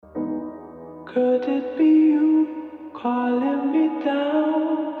Could it be you calling me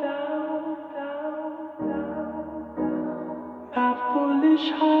down, down, down, down? My foolish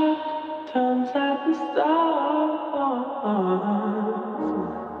heart turns at the stars.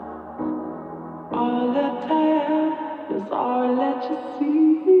 All that I am is all that you see.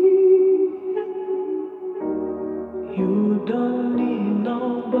 You don't need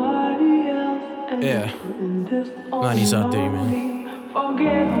nobody else. Yeah. In this 90s all day, man.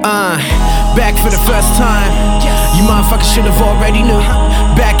 Back for the first time. You motherfuckers should've already knew.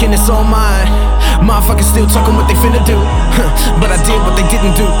 Back and it's all mine. Motherfuckers still talking what they finna do. But I did what they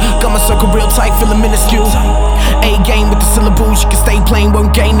didn't do. Got my circle real tight, feeling minuscule. A-game with the syllables. You can stay plain,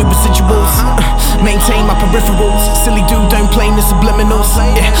 won't gain the residuals. Maintain my peripherals. Silly dude, don't play the subliminals.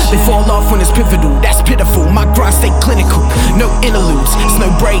 Yeah, they fall off when it's pivotal. That's pitiful. My grind stay clinical. No interludes, it's no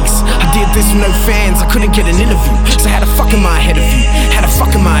breaks. I did this with no fans. I couldn't get an interview. So I had a fuck in my head of you. Had a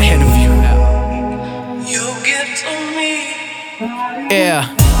fuck in my head of you. You get to me. Yeah.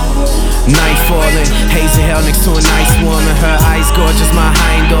 Night falling, hazy hell next to a nice woman. Her eyes gorgeous, my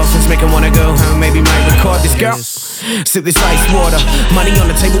high endorphins make her wanna go home. Maybe might record this girl. Sip this ice water. Money on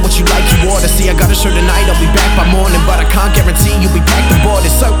the table, what you like, you order. See, I got a show tonight, I'll be back by morning, but I can't guarantee you'll be packed and boarded.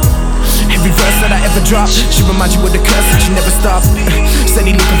 So every verse that I ever drop should remind you of the curse that you never stop.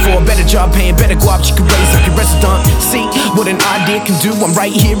 Steady looking for a better job, paying better guap. You can raise up your resident. See what an idea can do. I'm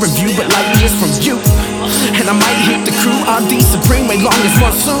right here in view, but light years from you. And I might hit the crew. RD Supreme, way long as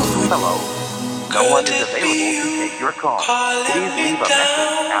one soon. Hello. No one is available to take your call. Please leave a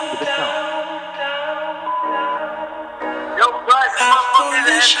message after the tone. Yo, bud, motherfucker,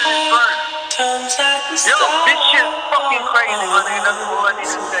 the engine is burning. Yo, this shit's fucking crazy, my nigga. That's all I need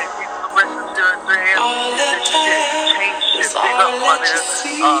to say. People the rest of the 3 a.m. This shit, change shit. Big up, my nigga.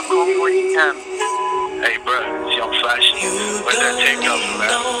 Call me when you can. Hey, bro, see, I'm flashing. Let that take up, man.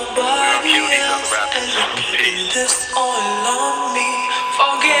 We're gonna kill these other rappers. Peace.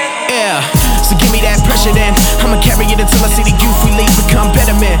 Yeah, so give me that pressure then. I'ma carry it until I see the youth we lead become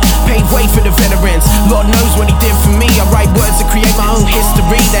better men. Pave way for the veterans. Lord knows what he did for me. I write words to create my own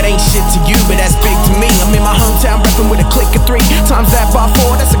history. That ain't shit to you, but that's big to me. I'm in my hometown rapping with a click of 3 times that by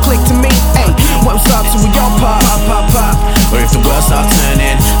 4, that's a click to me. Hey, won't stop till we all pop, pop, pop. Or if the world start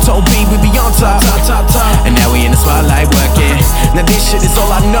turning, told B we be on top, top, top, top. And now we in the spotlight working. Now this shit is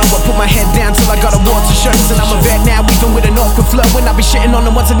all I know. I put my head down till I got awards and shirts. And I'm a vet now, even with an awkward flow. And I be shitting on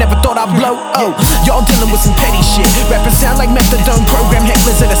the ones I never thought I'd blow. Oh, y'all dealing with some petty shit. Rapping sound like methadone, program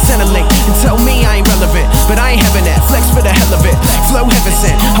hecklers at a center link. And tell me I ain't relevant, but I ain't having that. Flex for the hell of it, flow heaven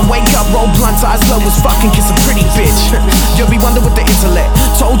sent. I wake up, roll blunts, eyes low as fucking kiss a pretty bitch. You'll be wonder with the intellect.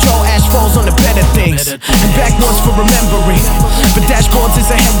 Told y'all ash falls on the better things. And backwards for remembering, but dashboards is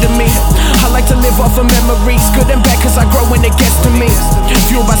ahead of me. I like to live off of memories, good and bad cause I grow when it gets to me.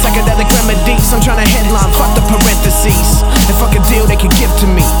 Fueled by psychedelic remedies, I'm trying to headline, fuck the parentheses. And fuck a deal they can give to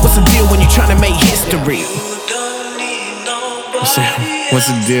me. What's the deal when you're trying to make history? What's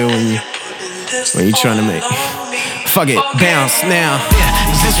the deal when you trying to make? Fuck it, bounce now.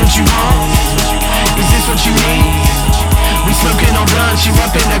 Is this what you want? Is this what you need? We smoking on blunts, you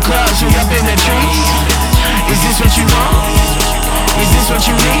up in the clubs, we up in the trees. Is this what you want? Is this what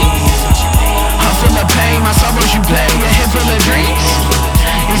you need? I'm full of pain, my sorrows you play, your head full of dreams.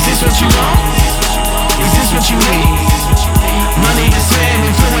 Is this what you want? Is this what you need? Money to spend,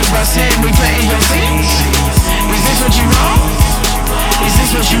 influenced by sin, we planting your sins. Is this what you want? Is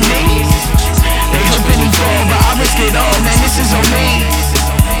this what you need? They hoping he fall, but I risk it all, man, this is on me.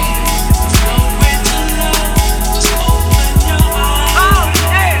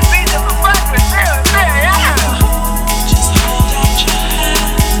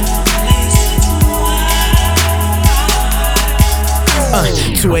 Oh,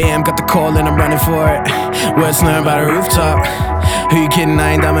 2 a.m. got the call and I'm running for it. Words learned by the rooftop. Who you kidding?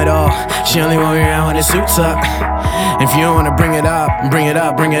 I ain't dumb at all. She only want me around when the suits up. If you don't wanna bring it up, bring it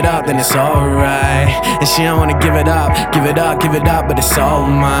up, bring it up, then it's alright. And she don't wanna give it up, give it up, give it up, but it's all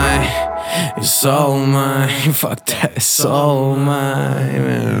mine. It's all mine. Fuck that, it's all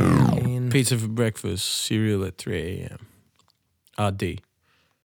mine. Pizza for breakfast, cereal at 3 a.m. RD.